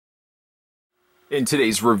In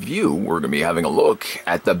today's review, we're going to be having a look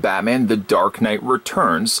at the Batman The Dark Knight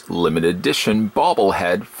Returns limited edition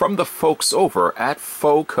bobblehead from the folks over at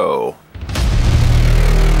FOCO.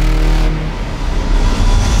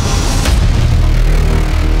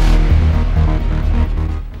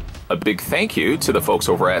 A big thank you to the folks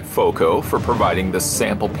over at FOCO for providing the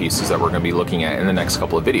sample pieces that we're going to be looking at in the next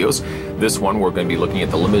couple of videos. This one, we're going to be looking at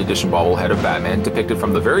the limited edition bobblehead of Batman depicted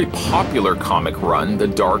from the very popular comic run, The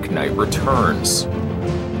Dark Knight Returns.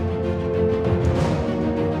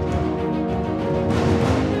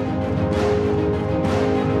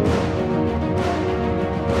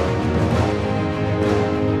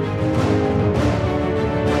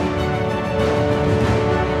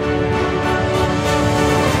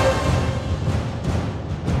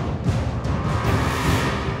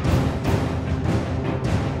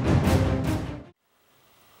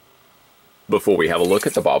 Before we have a look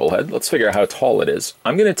at the bobblehead, let's figure out how tall it is.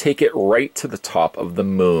 I'm going to take it right to the top of the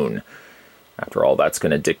moon. After all, that's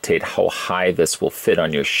going to dictate how high this will fit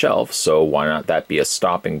on your shelf, so why not that be a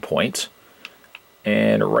stopping point?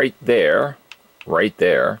 And right there,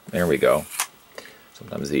 there we go.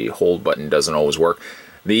 Sometimes the hold button doesn't always work.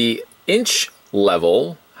 The inch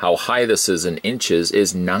level, how high this is in inches,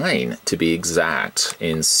 is 9 to be exact.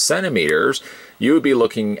 In centimeters, you would be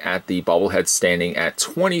looking at the bobblehead standing at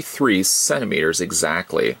 23 centimeters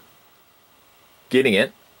exactly. Getting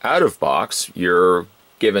it out of box, you're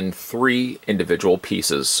given 3 individual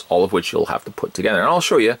pieces, all of which you'll have to put together. And I'll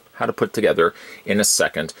show you how to put together in a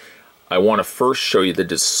second. I want to first show you the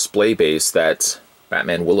display base that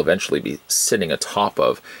Batman will eventually be sitting atop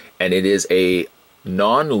of. And it is a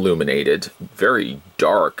non-illuminated, very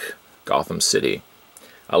dark Gotham City.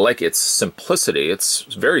 I like its simplicity. It's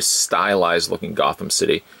very stylized looking Gotham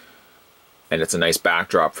City. And it's a nice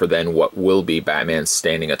backdrop for then what will be Batman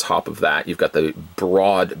standing atop of that. You've got the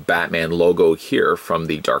broad Batman logo here from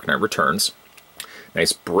the Dark Knight Returns.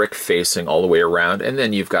 Nice brick facing all the way around. And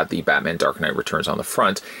then you've got the Batman Dark Knight Returns on the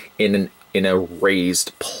front in a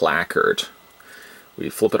raised placard. We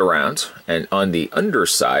flip it around, and on the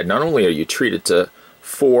underside, not only are you treated to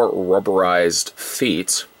 4 rubberized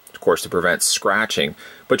feet, of course to prevent scratching,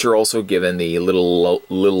 but you're also given the little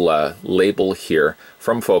label here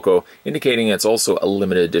from FOCO indicating it's also a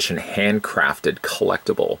limited edition handcrafted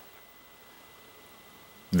collectible.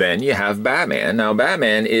 Then you have Batman. Now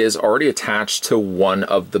Batman is already attached to one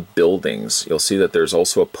of the buildings. You'll see that there's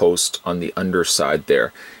also a post on the underside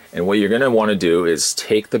there. And what you're going to want to do is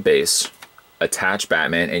take the base, attach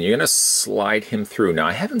Batman, and you're going to slide him through. Now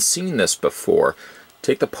I haven't seen this before.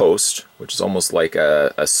 Take the post, which is almost like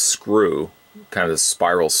a screw, kind of a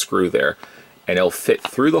spiral screw there, and it'll fit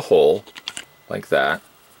through the hole like that.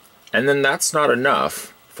 And then that's not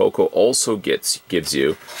enough. FOCO also gives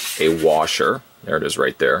you a washer. There it is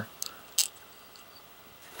right there.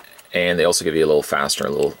 And they also give you a little fastener,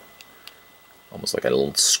 almost like a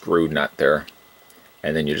little screw nut there.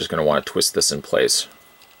 And then you're just going to want to twist this in place.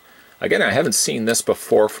 Again, I haven't seen this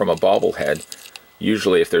before from a bobblehead.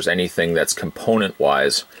 Usually if there's anything that's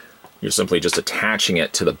component-wise, you're simply just attaching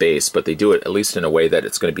it to the base, but they do it at least in a way that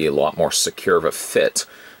it's going to be a lot more secure of a fit.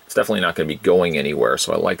 It's definitely not going to be going anywhere,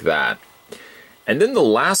 so I like that. And then the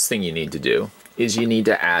last thing you need to do is you need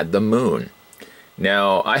to add the moon.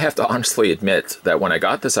 Now, I have to honestly admit that when I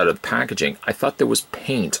got this out of the packaging, I thought there was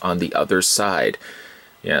paint on the other side.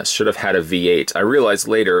 Yeah, should have had a V8. I realized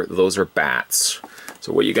later those are bats.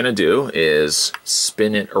 So what you're going to do is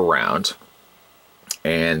spin it around.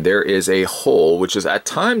 And there is a hole, which is at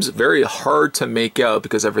times very hard to make out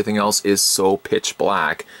because everything else is so pitch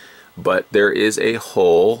black. But there is a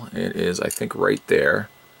hole. It is, I think, right there.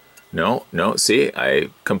 No, see, I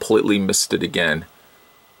completely missed it again.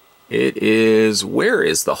 It is, where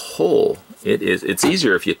is the hole? It's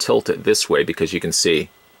easier if you tilt it this way because you can see,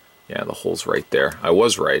 yeah, the hole's right there. I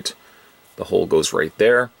was right. The hole goes right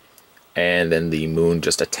there. And then the moon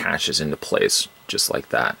just attaches into place, just like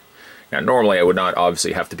that. Now, normally I would not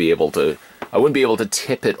obviously have to be able to, I wouldn't be able to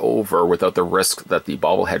tip it over without the risk that the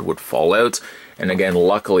bobblehead would fall out. And again,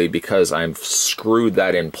 luckily, because I've screwed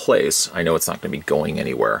that in place, I know it's not going to be going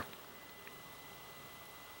anywhere.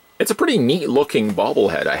 It's a pretty neat looking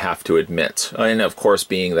bobblehead, I have to admit. And of course,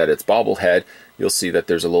 being that it's bobblehead, you'll see that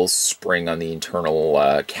there's a little spring on the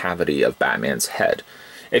internal cavity of Batman's head.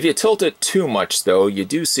 If you tilt it too much, though, you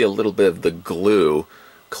do see a little bit of the glue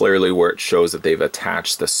clearly where it shows that they've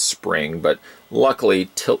attached the spring, but luckily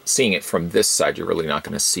seeing it from this side you're really not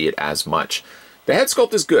going to see it as much. The head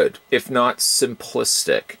sculpt is good, if not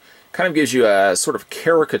simplistic. Kind of gives you a sort of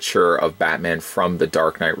caricature of Batman from The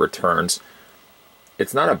Dark Knight Returns.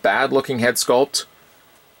 It's not a bad looking head sculpt,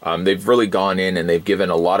 They've really gone in and they've given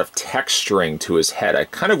a lot of texturing to his head. I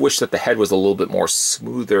kind of wish that the head was a little bit more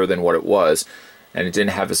smoother than what it was, and it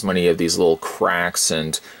didn't have as many of these little cracks,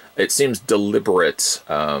 and it seems deliberate,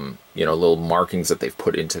 you know, little markings that they've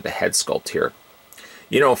put into the head sculpt here.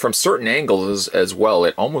 You know, from certain angles as well,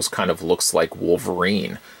 it almost kind of looks like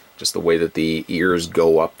Wolverine, just the way that the ears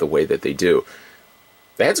go up the way that they do.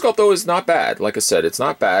 The head sculpt, though, is not bad. Like I said, it's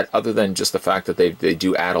not bad, other than just the fact that they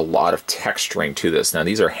do add a lot of texturing to this. Now,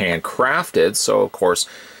 these are handcrafted, so of course,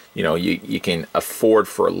 you know, you can afford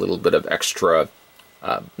for a little bit of extra,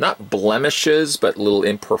 not blemishes, but little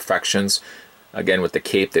imperfections. Again, with the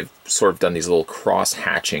cape, they've sort of done these little cross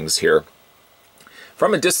hatchings here.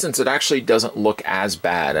 From a distance, it actually doesn't look as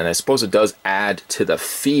bad, and I suppose it does add to the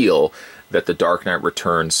feel that the Dark Knight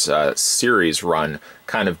Returns series run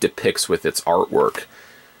kind of depicts with its artwork.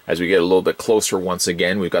 As we get a little bit closer, once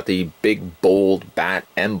again, we've got the big, bold bat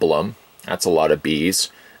emblem. That's a lot of bees.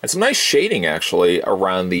 And some nice shading, actually,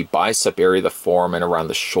 around the bicep area, the forearm, and around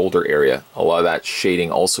the shoulder area. A lot of that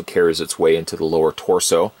shading also carries its way into the lower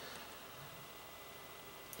torso.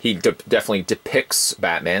 He definitely depicts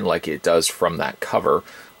Batman like it does from that cover,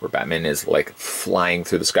 where Batman is like flying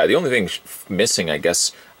through the sky. The only thing missing, I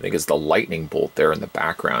guess, I think, is the lightning bolt there in the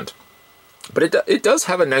background. But it does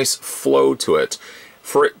have a nice flow to it.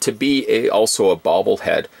 For it to be also a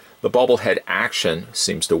bobblehead, the bobblehead action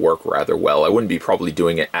seems to work rather well. I wouldn't be probably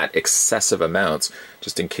doing it at excessive amounts,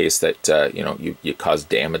 just in case that you know, you cause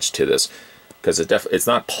damage to this, because it's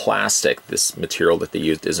not plastic. This material that they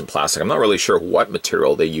used isn't plastic. I'm not really sure what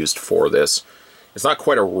material they used for this. It's not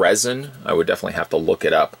quite a resin. I would definitely have to look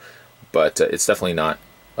it up, but it's definitely not,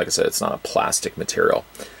 like I said, it's not a plastic material.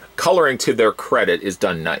 Coloring, to their credit, is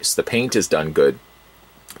done nice. The paint is done good.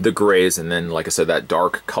 The grays, and then, like I said, that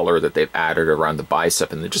dark color that they've added around the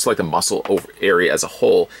bicep and just like the muscle area as a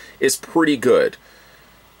whole is pretty good.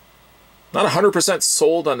 Not 100%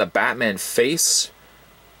 sold on the Batman face,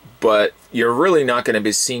 but you're really not going to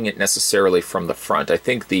be seeing it necessarily from the front. I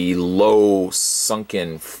think the low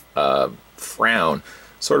sunken frown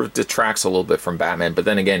sort of detracts a little bit from Batman, but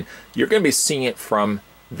then again, you're going to be seeing it from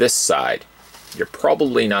this side. You're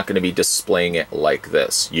probably not going to be displaying it like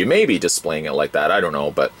this. You may be displaying it like that, I don't know,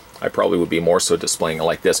 but I probably would be more so displaying it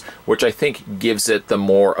like this, which I think gives it the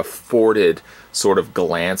more afforded sort of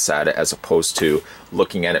glance at it, as opposed to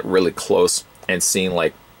looking at it really close and seeing,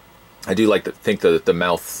 like, I do like to think that the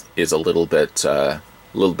mouth is a little bit too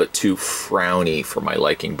frowny for my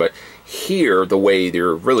liking, but here, the way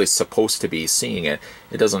you're really supposed to be seeing it,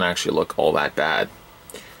 it doesn't actually look all that bad.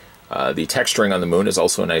 The texturing on the moon is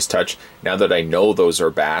also a nice touch. Now that I know those are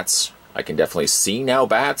bats, I can definitely see now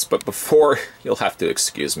bats, but before, you'll have to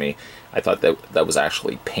excuse me, I thought that was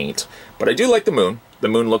actually paint. But I do like the moon. The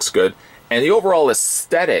moon looks good, and the overall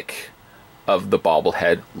aesthetic of the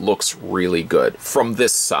bobblehead looks really good from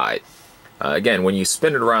this side. Again, when you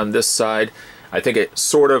spin it around this side, I think it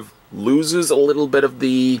sort of loses a little bit of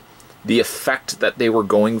the effect that they were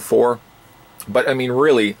going for. But I mean,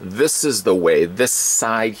 really, this is the way, this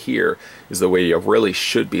side here is the way you really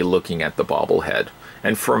should be looking at the bobblehead.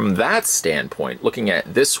 And from that standpoint, looking at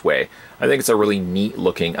it this way, I think it's a really neat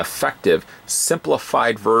looking, effective,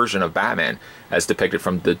 simplified version of Batman as depicted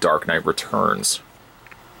from The Dark Knight Returns.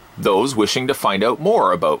 Those wishing to find out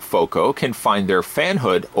more about FOCO can find their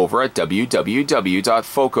fanhood over at www.foco.com.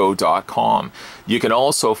 You can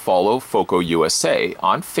also follow FOCO USA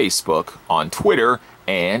on Facebook, on Twitter,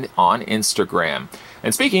 and on Instagram.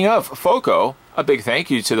 And speaking of FOCO, a big thank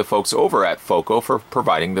you to the folks over at FOCO for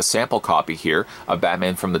providing the sample copy here of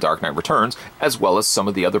Batman from The Dark Knight Returns, as well as some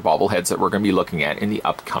of the other bobbleheads that we're going to be looking at in the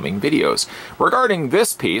upcoming videos. Regarding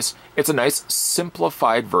this piece, it's a nice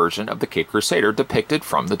simplified version of the Caped Crusader depicted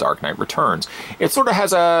from The Dark Knight Returns. It sort of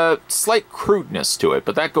has a slight crudeness to it,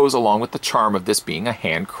 but that goes along with the charm of this being a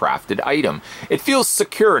handcrafted item. It feels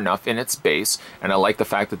secure enough in its base, and I like the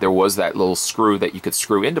fact that there was that little screw that you could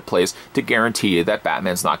screw into place to guarantee you that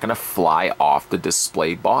Batman's not going to fly off the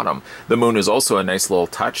display bottom. The moon is also a nice little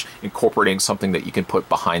touch, incorporating something that you can put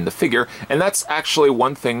behind the figure, and that's actually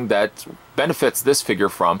one thing that benefits this figure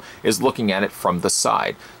from is looking at it from the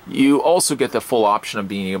side. You also get the full option of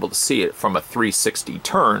being able to see it from a 360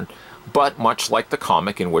 turn, but much like the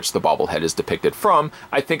comic in which the bobblehead is depicted from,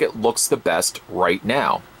 I think it looks the best right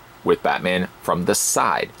now, with Batman from the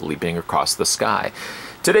side, leaping across the sky.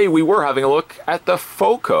 Today we were having a look at the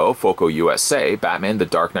FOCO USA, Batman The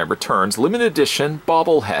Dark Knight Returns limited edition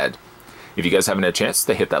bobblehead. If you guys haven't had a chance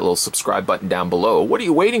to hit that little subscribe button down below, what are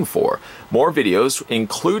you waiting for? More videos,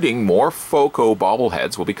 including more FOCO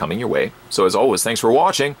bobbleheads, will be coming your way. So as always, thanks for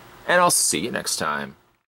watching, and I'll see you next time.